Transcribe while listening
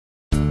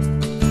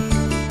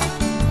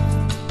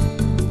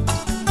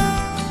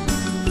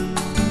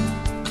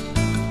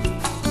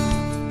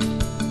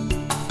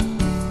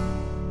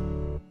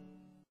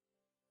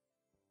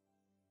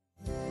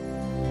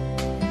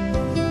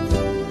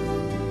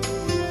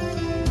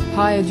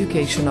Higher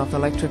Education of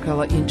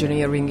Electrical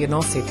Engineering in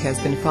Osijek has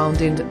been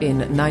founded in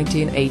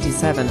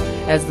 1987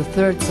 as the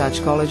third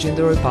such college in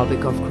the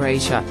Republic of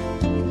Croatia.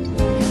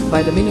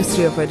 By the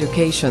Ministry of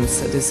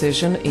Education's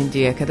decision in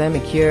the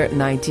academic year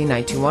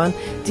 1991,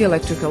 the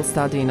electrical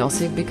study in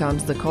Osijek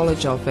becomes the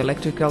College of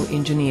Electrical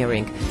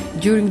Engineering.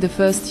 During the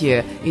first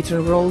year, it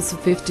enrolls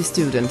 50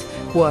 students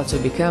who are to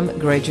become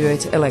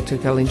graduate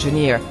electrical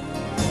engineer.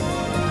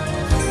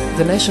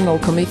 The National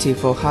Committee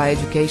for Higher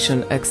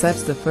Education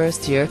accepts the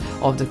first year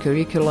of the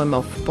curriculum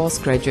of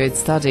postgraduate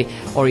study,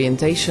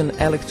 orientation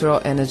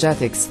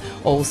electroenergetics,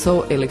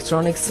 also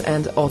electronics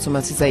and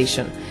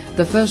automatization.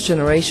 The first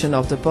generation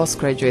of the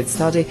postgraduate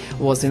study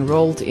was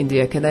enrolled in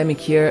the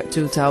academic year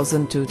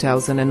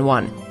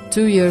 2000-2001.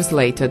 2 years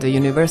later, the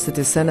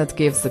University Senate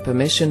gives the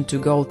permission to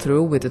go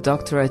through with the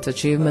doctorate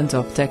achievement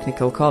of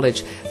Technical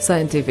College,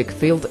 scientific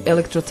field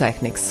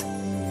Elektrotehnički.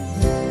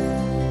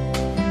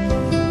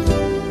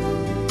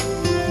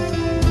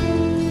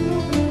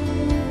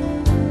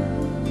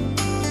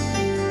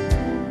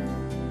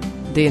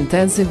 The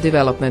intensive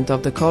development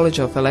of the College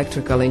of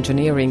Electrical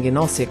Engineering in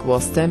Osijek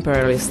was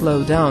temporarily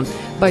slowed down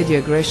by the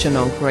aggression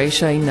on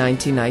Croatia in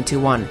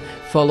 1991,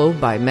 followed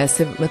by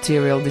massive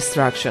material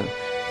destruction.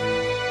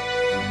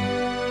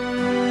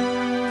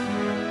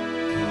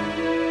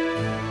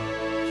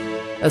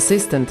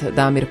 Assistant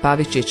Damir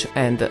Pavičić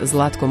and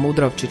Zlatko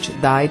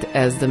Mudrovčić died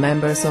as the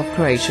members of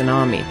Croatian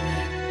army.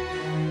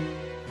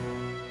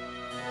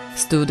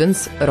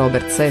 Students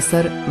Robert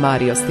Cesar,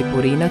 Mario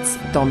Stipurinac,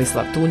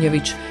 Tomislav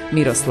Tunjević,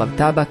 Miroslav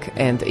Tabak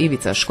and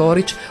Ivica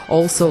Škorić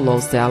also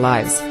lost their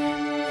lives.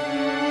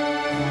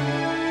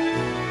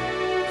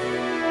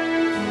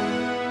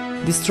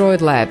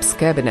 Destroyed labs,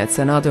 cabinets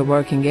and other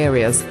working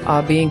areas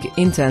are being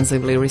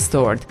intensively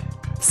restored.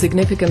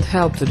 Significant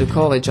help to the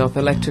College of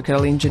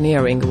Electrical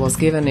Engineering was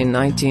given in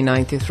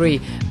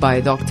 1993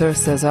 by Dr.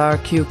 Cesar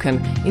Kukan,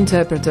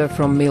 interpreter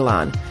from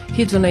Milan.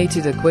 He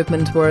donated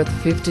equipment worth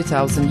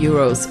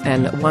 €50,000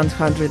 and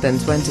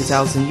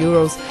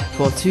 €120,000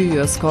 for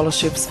 2-year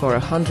scholarships for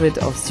 100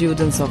 of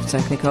students of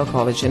Technical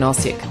College in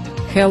Osijek.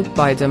 Helped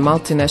by the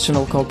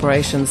multinational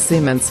corporation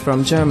Siemens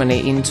from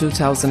Germany in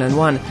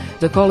 2001,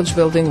 the college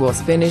building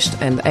was finished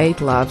and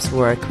 8 labs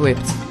were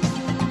equipped.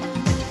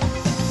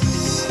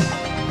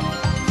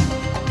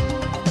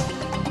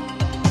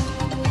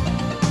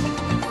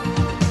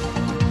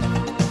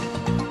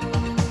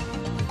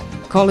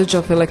 College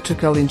of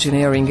Electrical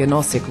Engineering in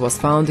Osijek was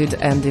founded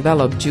and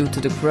developed due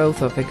to the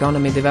growth of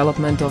economic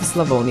development of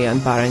Slavonia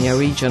and Baranja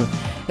region.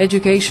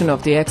 Education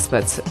of the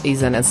experts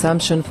is an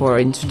assumption for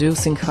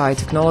introducing high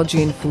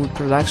technology in food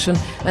production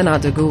and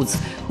other goods,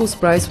 whose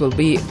price will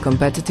be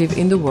competitive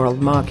in the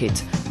world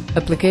market.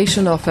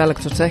 Application of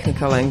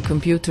electrotechnical and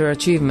computer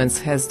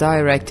achievements has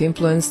direct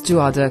influence to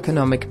other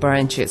economic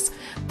branches.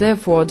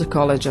 Therefore, the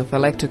College of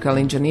Electrical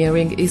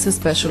Engineering is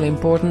especially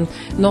important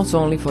not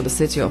only for the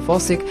city of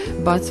Osijek,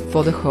 but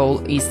for the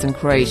whole eastern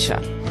Croatia.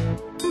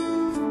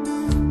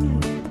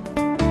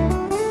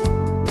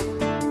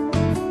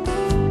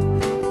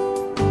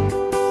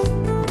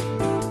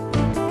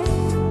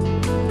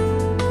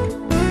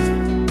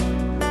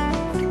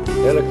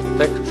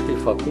 Elektrotehnički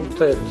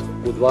fakultet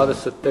u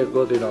 25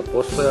 godina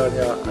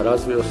postojanja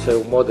razvio se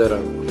u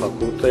modern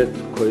fakultet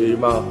koji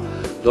ima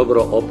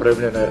dobro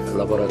opremljene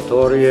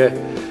laboratorije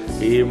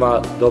i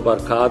ima dobar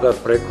kadar,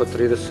 preko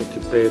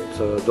 35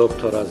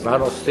 doktora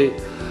znanosti,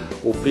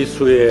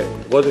 upisuje,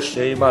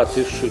 godišnje ima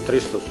 1300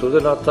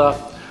 studenata,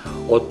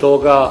 od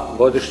toga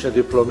godišnje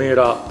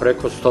diplomira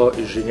preko 100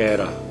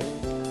 inženjera.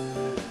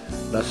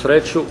 Na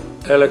sreću,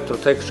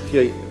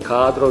 elektrotehnički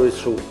kadrovi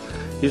su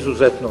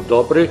izuzetno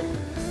dobri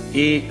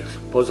i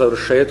po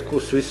završetku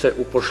svi se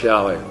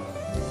upošljavaju.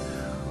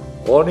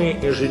 Oni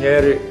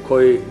inženjeri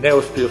koji ne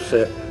uspiju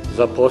se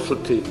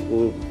zaposliti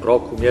u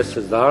roku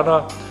mjesec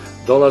dana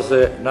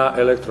dolaze na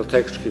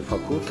Elektrotehnički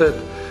fakultet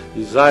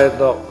i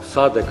zajedno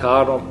sa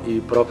dekanom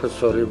i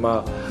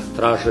profesorima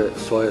traže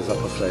svoje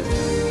zaposlenje.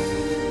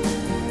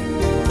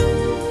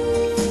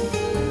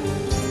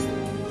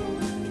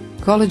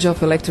 College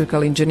of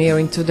Electrical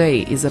Engineering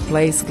today is a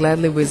place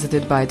gladly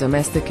visited by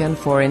domestic and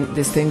foreign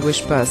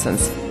distinguished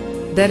persons.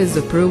 That is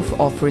the proof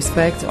of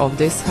respect of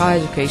this high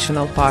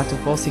educational part of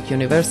Osijek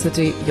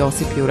University,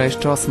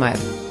 j.j.Strossmayer.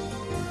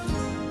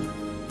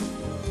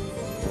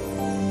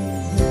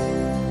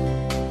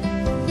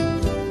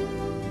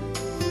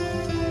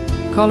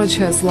 College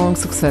has long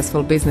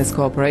successful business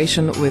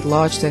cooperation with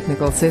large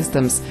technical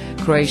systems,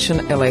 Croatian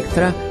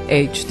Elektra,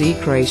 HD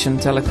Croatian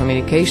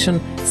Telecommunication,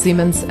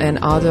 Siemens and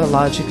other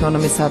large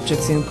economy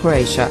subjects in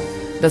Croatia.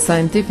 The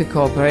scientific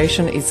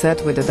cooperation is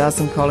set with a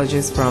dozen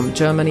colleges from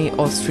Germany,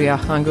 Austria,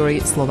 Hungary,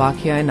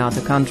 Slovakia and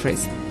other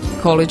countries.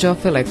 College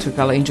of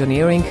Electrical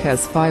Engineering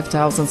has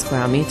 5,000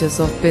 square meters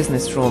of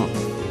business room.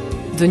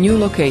 The new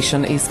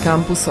location is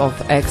campus of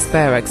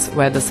ex-barracks,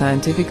 where the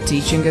scientific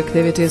teaching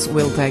activities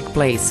will take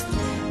place.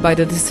 By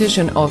the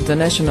decision of the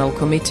National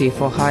Committee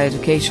for Higher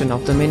Education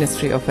of the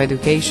Ministry of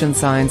Education,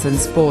 Science and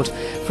Sport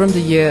from the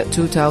year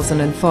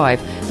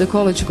 2005, the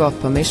college got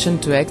permission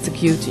to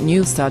execute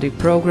new study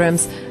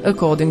programs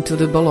according to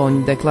the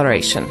Bologna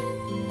Declaration.